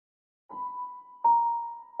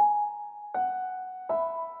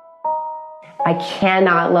I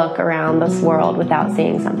cannot look around this world without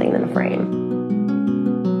seeing something in a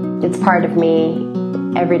frame. It's part of me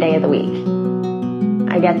every day of the week.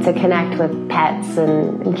 I get to connect with pets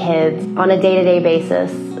and kids on a day-to-day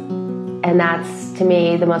basis, and that's, to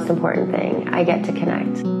me, the most important thing. I get to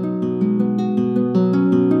connect.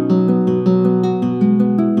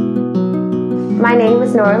 My name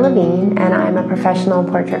is Norah Levine, and I'm a professional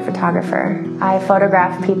portrait photographer. I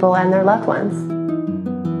photograph people and their loved ones.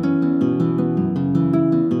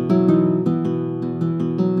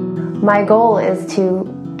 My goal is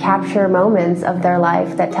to capture moments of their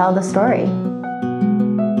life that tell the story.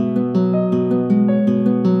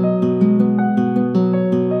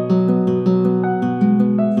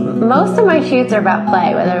 Most of my shoots are about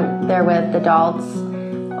play, whether they're with adults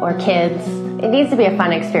or kids. It needs to be a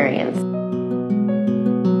fun experience.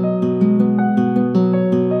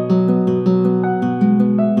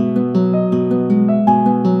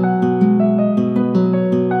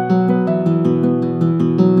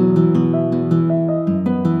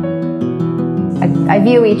 I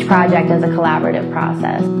view each project as a collaborative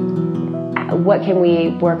process. What can we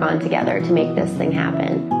work on together to make this thing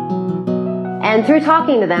happen? And through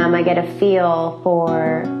talking to them, I get a feel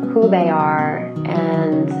for who they are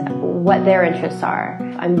and what their interests are.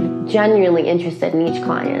 I'm genuinely interested in each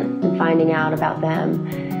client and finding out about them.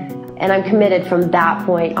 And I'm committed from that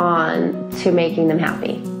point on to making them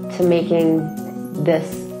happy, to making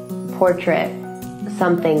this portrait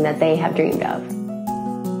something that they have dreamed of.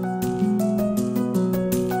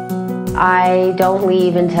 I don't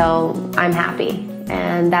leave until I'm happy,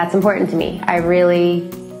 and that's important to me. I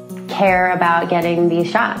really care about getting these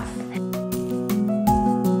shots.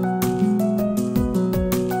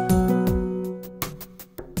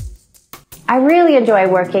 I really enjoy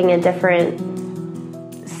working in different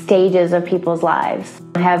stages of people's lives.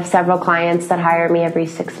 I have several clients that hire me every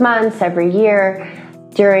 6 months, every year,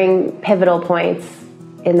 during pivotal points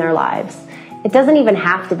in their lives. It doesn't even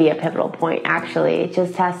have to be a pivotal point, actually. It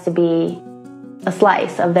just has to be a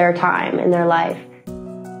slice of their time in their life.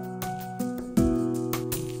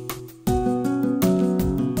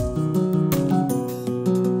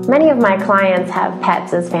 Many of my clients have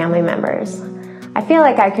pets as family members. I feel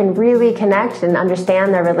like I can really connect and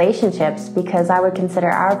understand their relationships because I would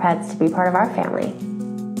consider our pets to be part of our family.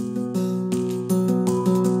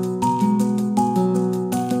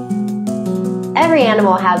 Every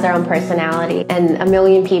animal has their own personality, and a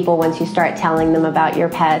million people, once you start telling them about your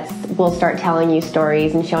pets, will start telling you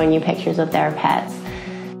stories and showing you pictures of their pets.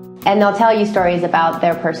 And they'll tell you stories about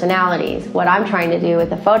their personalities. What I'm trying to do with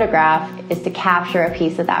the photograph is to capture a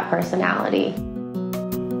piece of that personality.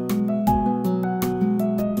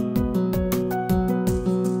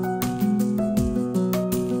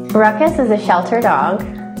 Ruckus is a shelter dog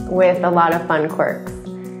with a lot of fun quirks.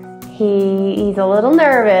 He's a little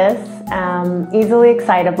nervous, easily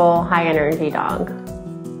excitable, high energy dog.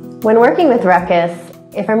 When working with Ruckus,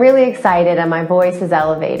 if I'm really excited and my voice is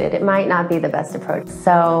elevated, it might not be the best approach.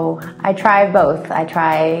 So I try both. I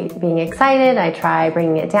try being excited, I try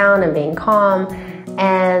bringing it down and being calm.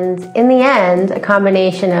 And in the end, a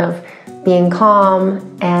combination of being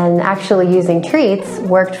calm and actually using treats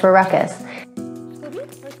worked for Ruckus.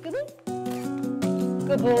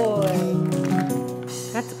 Good boy.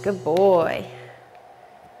 That's a good boy.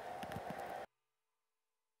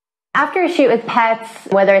 After a shoot with pets,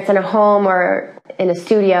 whether it's in a home or in a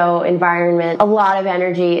studio environment, a lot of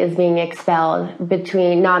energy is being expelled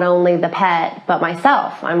between not only the pet, but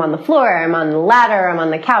myself. I'm on the floor, I'm on the ladder, I'm on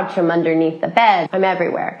the couch, I'm underneath the bed, I'm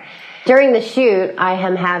everywhere. During the shoot, I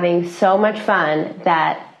am having so much fun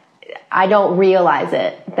that I don't realize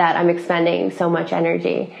it, that I'm expending so much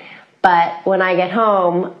energy. But when I get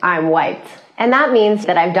home, I'm wiped. And that means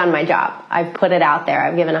that I've done my job. I've put it out there.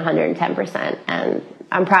 I've given 110%. And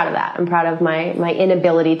I'm proud of that. I'm proud of my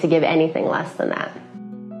inability to give anything less than that.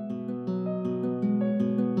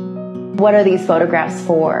 What are these photographs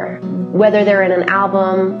for? Whether they're in an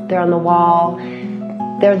album, they're on the wall,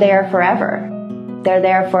 they're there forever. They're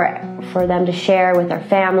there for them to share with their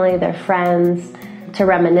family, their friends, to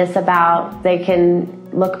reminisce about. They can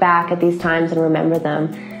look back at these times and remember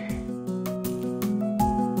them.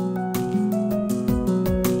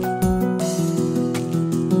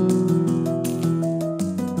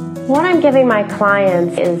 What I'm giving my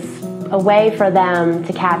clients is a way for them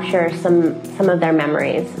to capture some of their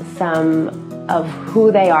memories, some of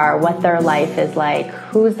who they are, what their life is like,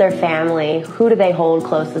 who's their family, who do they hold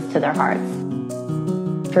closest to their hearts.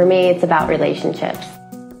 For me, it's about relationships.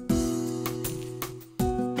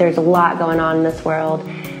 There's a lot going on in this world.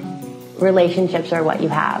 Relationships are what you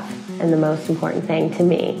have, and the most important thing to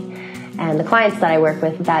me. and the clients that I work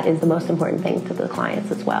with, that is the most important thing to the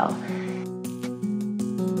clients as well.